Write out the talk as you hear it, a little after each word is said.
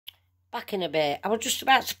back in a bit. I was just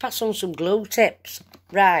about to pass on some glue tips.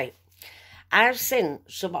 Right. I've seen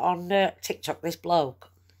some on TikTok, this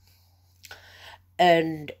bloke.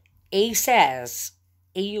 And he says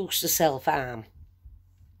he used to self-harm.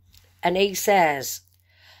 And he says,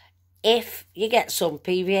 if you get some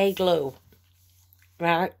PVA glue,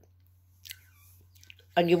 right,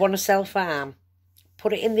 and you want to self-harm,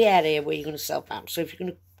 put it in the area where you're going to self-harm. So if you're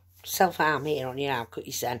going to self-harm here on your arm, cut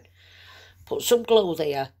your sen, put some glue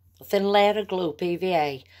there, a thin layer of glue,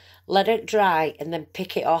 PVA, let it dry and then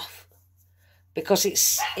pick it off. Because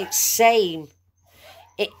it's same,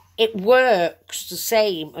 it works the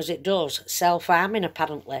same as it does self-harming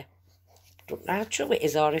apparently. Don't know how true it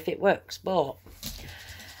is or if it works, but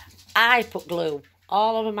I put glue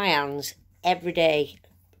all over my hands every day.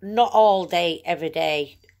 Not all day, every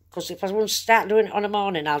day. Because if I want to start doing it on a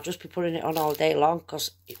morning, I'll just be putting it on all day long.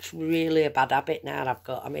 Because it's really a bad habit now I've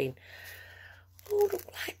got. I mean, who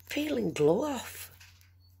don't like peeling glue off?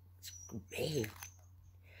 It's great.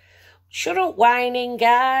 Shut up whining,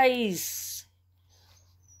 guys.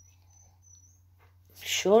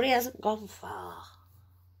 Sure he hasn't gone far.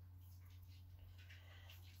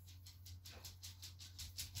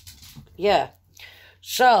 Yeah.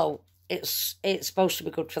 So, it's supposed to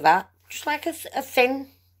be good for that. Just like a thin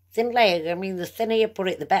layer. I mean, the thinner you put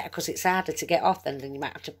it, the better, because it's harder to get off then you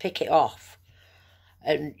might have to pick it off.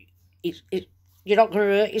 And you're not going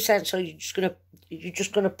to hurt yourself, so you're just going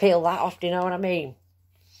to peel that off, do you know what I mean?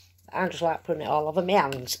 I just like putting it all over my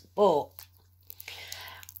hands. But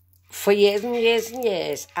for years and years and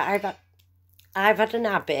years, I've had an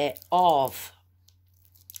habit of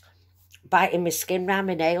biting my skin round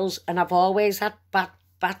my nails, and I've always had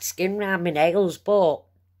bad skin round my nails, but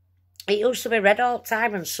it used to be red all the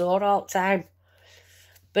time and sore all the time.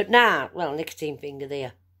 But now, well, nicotine finger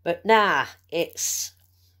there. But now it's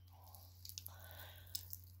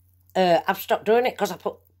I've stopped doing it because I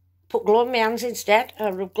put glue on my hands instead. I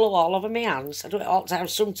rub glue all over my hands. I do it all the time.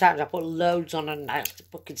 Sometimes I put loads on and I have to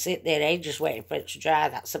fucking sit there ages waiting for it to dry.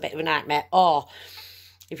 That's a bit of a nightmare. Or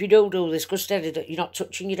if you do this, go steady that you're not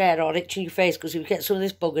touching your hair or itching your face, because if you get some of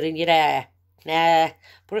this bugger in your hair, nah,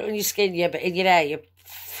 put it on your skin, yeah, but in your hair, you're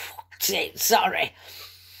sorry.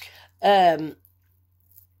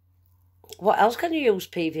 What else can you use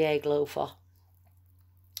PVA glue for?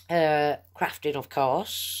 Crafting, of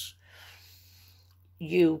course.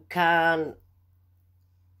 You can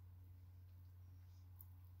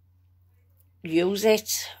use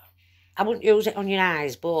it. I wouldn't use it on your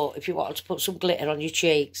eyes, but if you wanted to put some glitter on your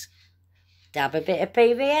cheeks, dab a bit of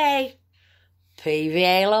PVA.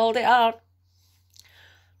 PVA will hold it on.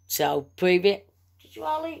 So, PVA. Did you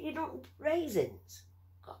all eat your raisins?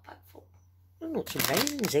 Got a bag full. Nuts and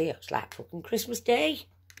raisins here. It's like fucking Christmas Day.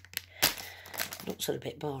 Nuts are a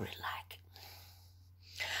bit boring, like.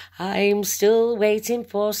 I'm still waiting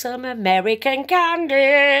for some American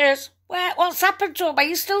candies. What's happened to them? Are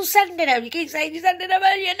you still sending them? You keep saying you're sending them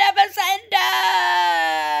and you never send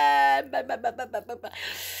them.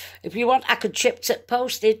 If you want, I could chip to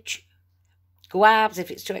postage. Guavs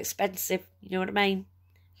if it's too expensive. You know what I mean?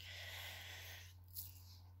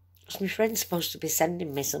 My friend's supposed to be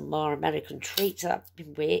sending me some more American treats. I've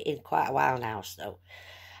been waiting quite a while now, so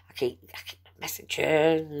I keep messaging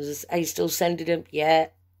her. Are you still sending them? Yeah.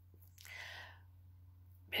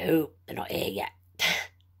 No, they're not here yet.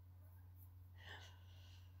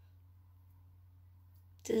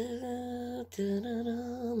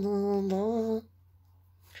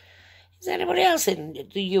 Is anybody else in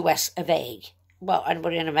the US of A? Well,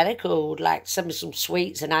 anybody in America who would like to send me some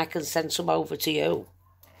sweets and I can send some over to you?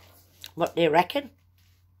 What do you reckon?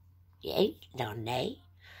 Yay? No, nay?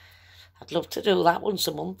 I'd love to do that once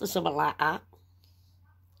a month or something like that.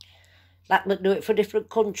 Like, do it for different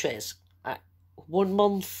countries. Like 1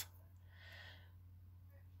 month.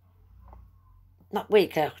 Not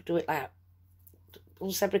week, I could do it like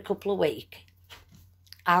once every couple of weeks.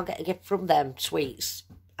 I'll get a gift from them, sweets.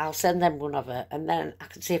 I'll send them one of it, and then I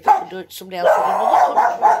can see if I can do it to somebody else in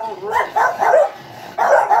another country.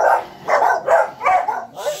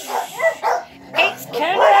 It's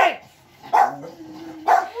Kenny!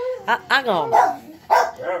 Hang on.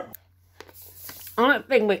 I don't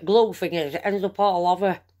think with glue fingers, it ends up all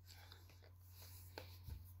over.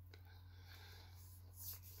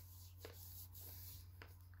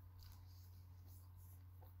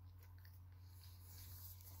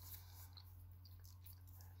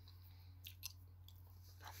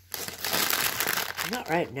 Not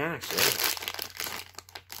right now, actually.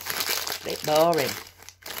 A bit boring.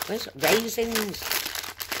 Where's raisins?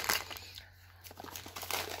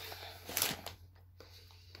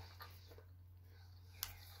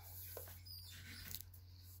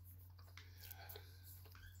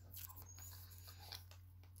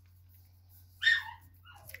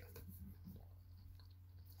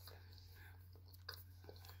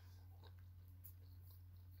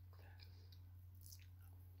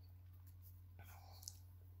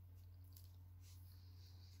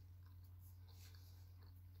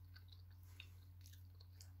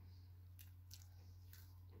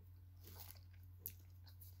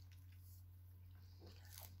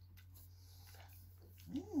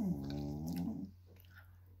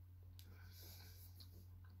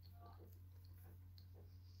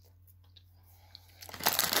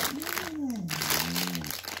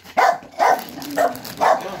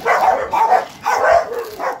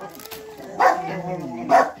 Yeah.